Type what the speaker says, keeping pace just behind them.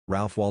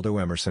Ralph Waldo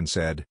Emerson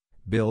said,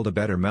 "Build a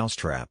better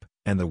mousetrap,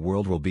 and the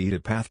world will beat a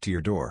path to your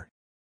door."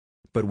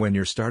 But when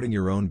you're starting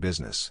your own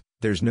business,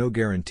 there's no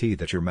guarantee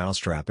that your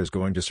mousetrap is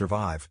going to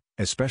survive,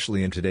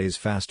 especially in today's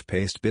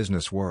fast-paced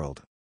business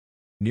world.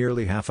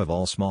 Nearly half of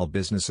all small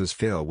businesses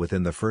fail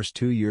within the first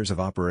 2 years of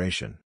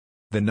operation.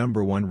 The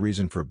number one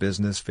reason for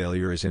business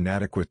failure is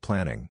inadequate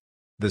planning.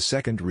 The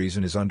second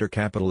reason is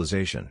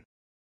undercapitalization.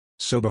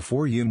 So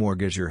before you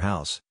mortgage your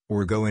house,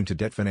 or go into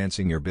debt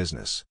financing your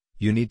business,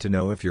 you need to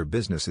know if your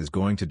business is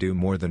going to do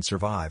more than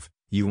survive.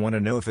 You want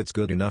to know if it's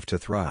good enough to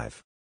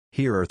thrive.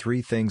 Here are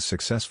 3 things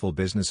successful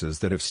businesses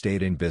that have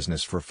stayed in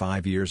business for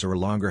 5 years or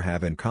longer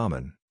have in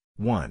common.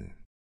 1.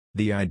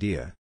 The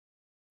idea.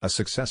 A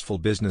successful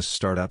business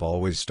startup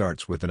always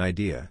starts with an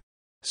idea.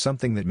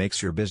 Something that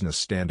makes your business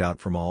stand out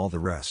from all the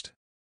rest.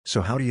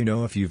 So how do you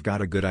know if you've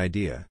got a good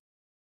idea?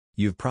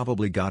 You've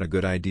probably got a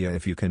good idea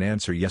if you can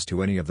answer yes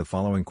to any of the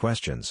following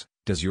questions.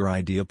 Does your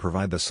idea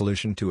provide the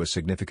solution to a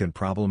significant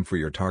problem for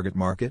your target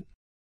market?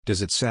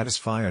 Does it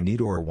satisfy a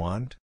need or a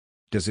want?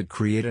 Does it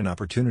create an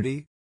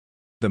opportunity?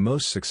 The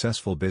most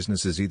successful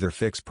businesses either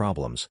fix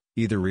problems,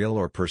 either real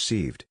or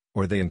perceived,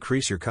 or they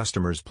increase your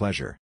customers'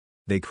 pleasure.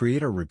 They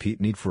create a repeat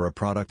need for a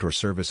product or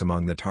service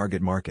among the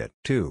target market.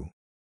 2.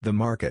 The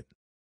market.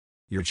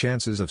 Your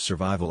chances of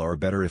survival are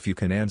better if you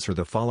can answer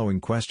the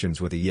following questions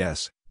with a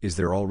yes. Is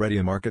there already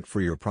a market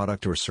for your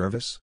product or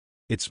service?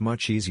 It's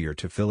much easier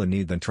to fill a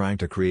need than trying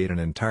to create an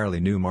entirely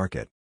new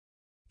market.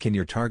 Can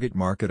your target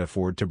market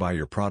afford to buy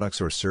your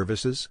products or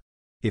services?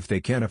 If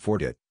they can't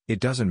afford it, it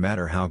doesn't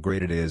matter how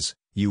great it is,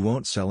 you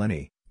won't sell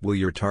any. Will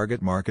your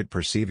target market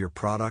perceive your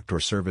product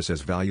or service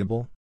as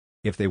valuable?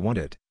 If they want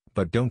it,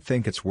 but don't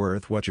think it's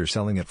worth what you're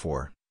selling it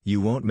for, you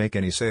won't make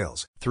any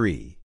sales.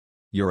 3.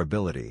 Your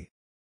ability.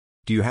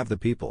 Do you have the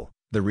people,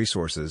 the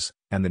resources,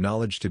 and the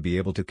knowledge to be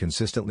able to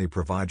consistently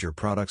provide your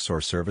products or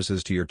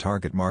services to your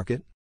target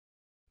market?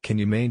 Can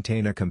you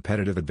maintain a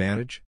competitive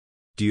advantage?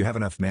 Do you have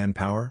enough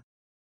manpower?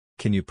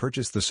 Can you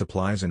purchase the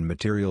supplies and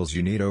materials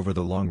you need over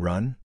the long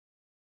run?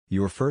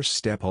 Your first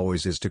step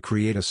always is to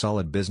create a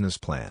solid business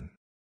plan.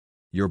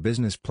 Your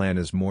business plan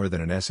is more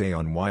than an essay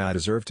on why I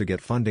deserve to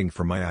get funding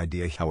for my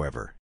idea,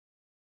 however.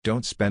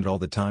 Don't spend all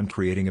the time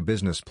creating a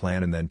business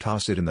plan and then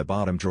toss it in the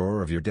bottom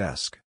drawer of your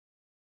desk.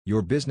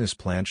 Your business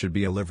plan should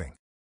be a living,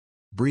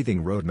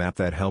 breathing roadmap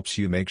that helps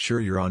you make sure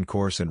you're on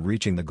course and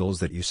reaching the goals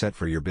that you set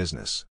for your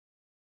business.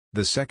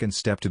 The second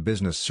step to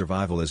business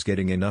survival is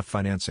getting enough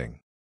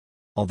financing.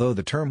 Although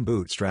the term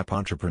bootstrap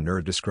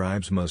entrepreneur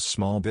describes most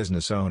small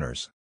business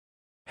owners,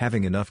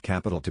 having enough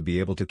capital to be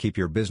able to keep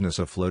your business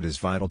afloat is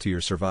vital to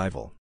your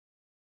survival.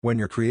 When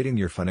you're creating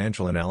your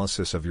financial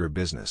analysis of your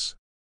business,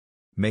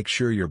 make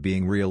sure you're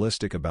being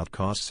realistic about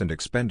costs and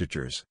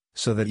expenditures,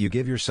 so that you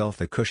give yourself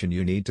the cushion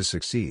you need to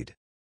succeed.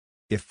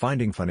 If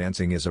finding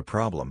financing is a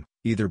problem,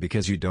 either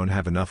because you don't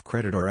have enough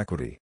credit or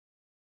equity,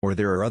 or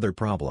there are other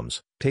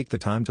problems, take the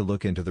time to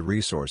look into the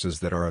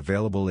resources that are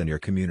available in your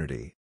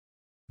community.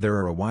 There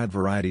are a wide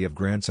variety of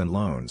grants and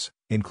loans,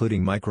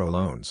 including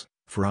microloans,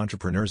 for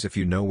entrepreneurs if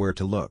you know where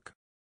to look.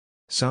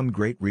 Some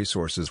great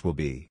resources will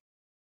be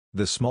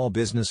the Small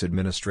Business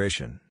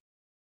Administration,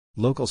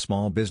 local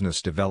small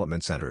business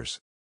development centers,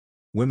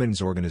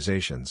 women's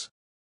organizations,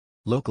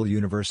 local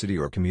university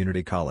or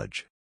community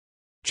college,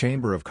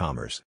 Chamber of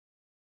Commerce,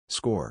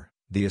 SCORE,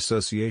 the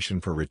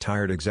Association for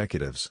Retired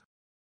Executives,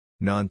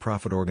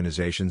 nonprofit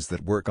organizations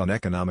that work on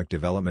economic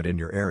development in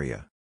your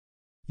area.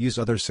 Use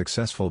other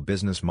successful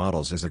business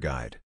models as a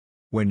guide.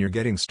 When you're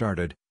getting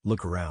started,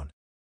 look around.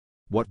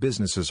 What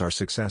businesses are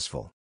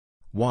successful?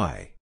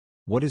 Why?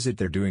 What is it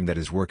they're doing that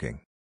is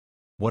working?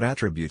 What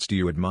attributes do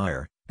you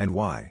admire, and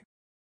why?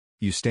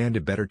 You stand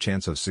a better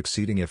chance of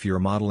succeeding if you're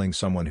modeling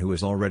someone who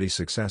is already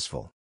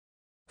successful.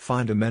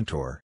 Find a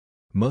mentor.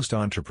 Most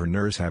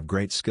entrepreneurs have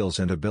great skills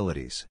and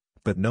abilities,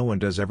 but no one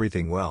does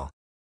everything well.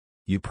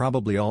 You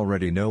probably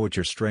already know what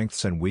your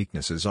strengths and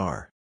weaknesses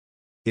are.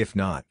 If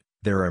not,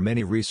 there are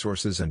many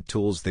resources and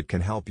tools that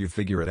can help you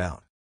figure it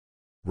out.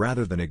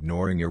 Rather than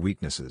ignoring your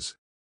weaknesses,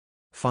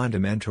 find a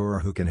mentor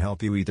who can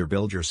help you either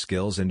build your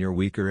skills in your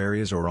weaker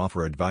areas or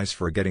offer advice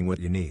for getting what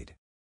you need.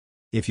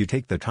 If you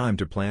take the time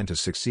to plan to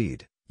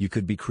succeed, you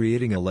could be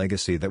creating a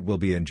legacy that will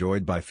be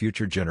enjoyed by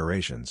future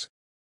generations,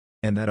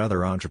 and that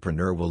other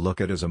entrepreneur will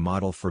look at as a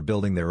model for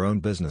building their own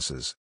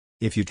businesses.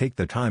 If you take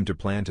the time to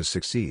plan to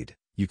succeed,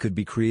 you could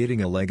be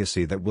creating a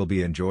legacy that will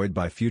be enjoyed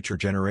by future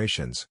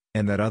generations,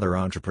 and that other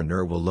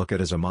entrepreneur will look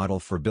at as a model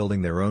for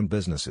building their own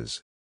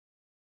businesses.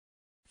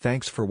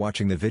 Thanks for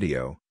watching the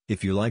video.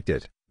 If you liked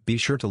it, be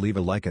sure to leave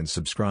a like and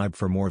subscribe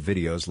for more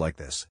videos like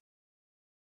this.